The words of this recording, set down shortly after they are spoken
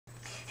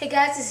Hey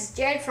guys, this is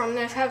Jed from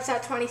Nerf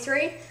Habitat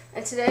 23,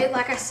 and today,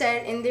 like I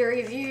said in the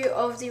review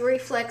of the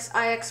Reflex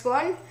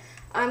IX-1,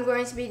 I'm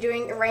going to be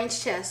doing a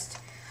range test.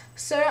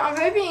 So I'm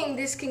hoping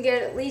this can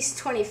get at least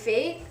 20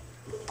 feet,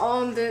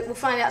 but we'll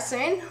find out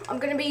soon. I'm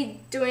going to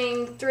be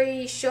doing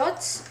 3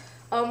 shots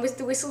with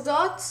the whistle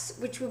darts,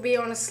 which will be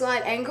on a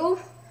slight angle.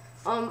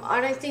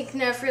 I don't think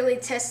Nerf really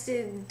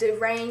tested the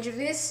range of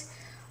this.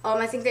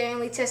 I think they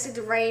only tested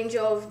the range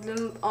of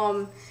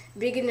the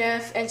bigger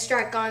Nerf and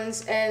strike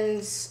guns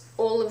and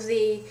all of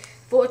the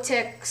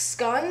vortex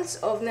guns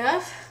of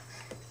Nerf.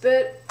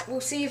 But we'll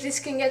see if this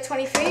can get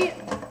 20 feet.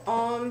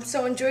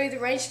 So enjoy the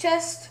range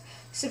test.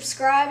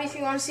 Subscribe if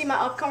you want to see my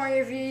upcoming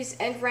reviews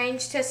and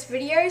range test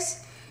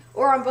videos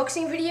or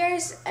unboxing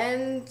videos.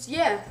 And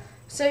yeah,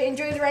 so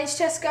enjoy the range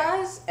test,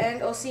 guys,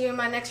 and I'll see you in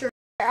my next review.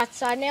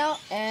 Outside now,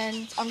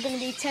 and I'm going to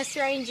be test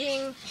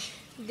ranging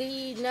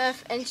the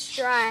Nerf and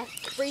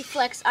Strike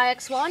Reflex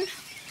IX-1.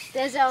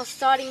 There's our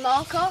starting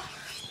marker,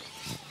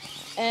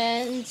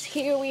 and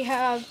here we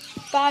have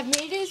 5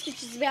 meters,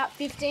 which is about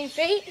 15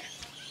 feet,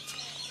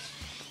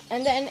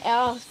 and then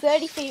our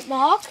 30 feet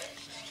mark,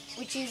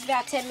 which is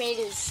about 10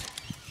 meters.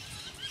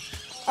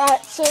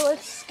 Alright, so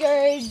let's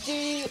go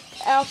do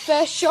our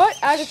first shot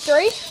out of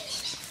 3.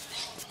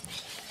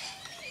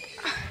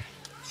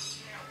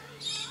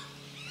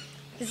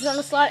 This is on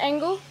a slight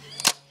angle.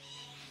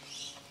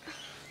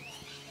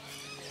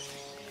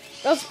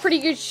 That was a pretty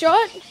good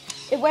shot.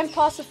 It went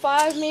past the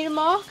 5 meter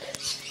mark,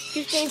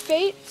 15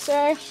 feet.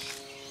 So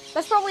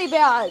that's probably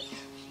about,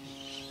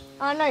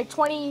 I don't know,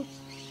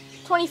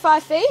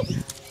 25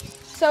 feet.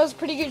 So it was a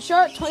pretty good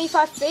shot,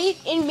 25 feet.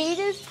 In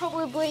meters,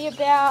 probably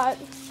about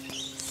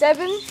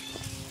 7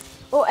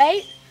 or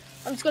 8.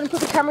 I'm just going to put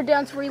the camera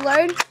down to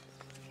reload.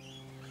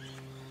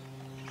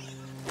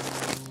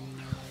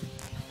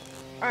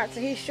 Alright, so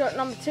here's shot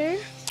number 2.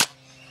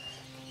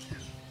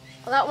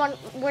 Well, that one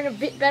went a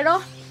bit better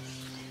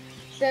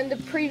than the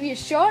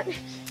previous shot.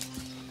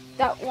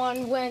 That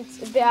one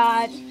went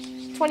about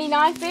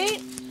 29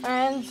 feet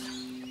and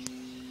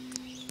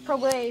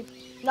probably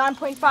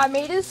 9.5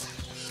 meters.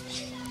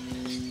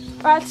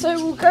 Alright, so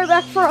we'll go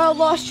back for our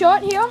last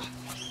shot here.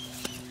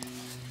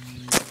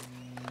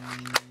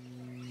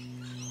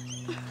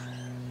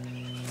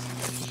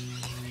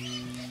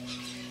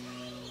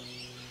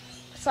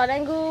 Side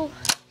angle.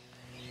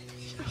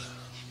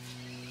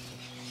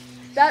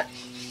 That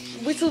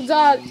whistle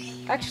dart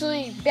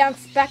actually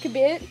bounced back a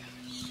bit.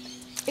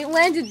 It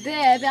landed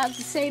there about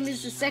the same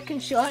as the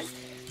second shot.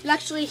 It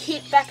actually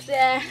hit back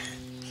there.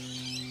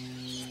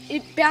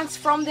 It bounced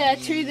from there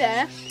to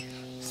there.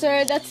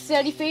 So that's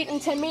 30 feet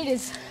and 10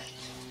 meters.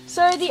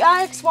 So the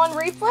IX-1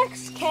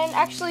 Reflex can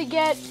actually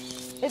get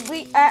at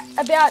least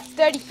about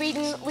 30 feet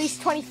and at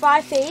least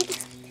 25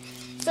 feet.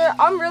 So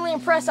I'm really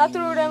impressed. I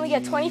thought it would only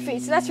get 20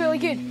 feet, so that's really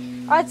good.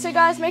 Alright, so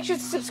guys, make sure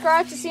to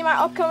subscribe to see my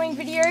upcoming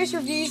videos,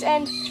 reviews,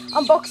 and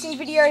unboxing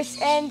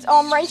videos and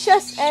range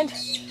tests, and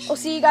I'll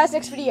see you guys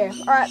next video.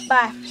 Alright,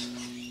 bye.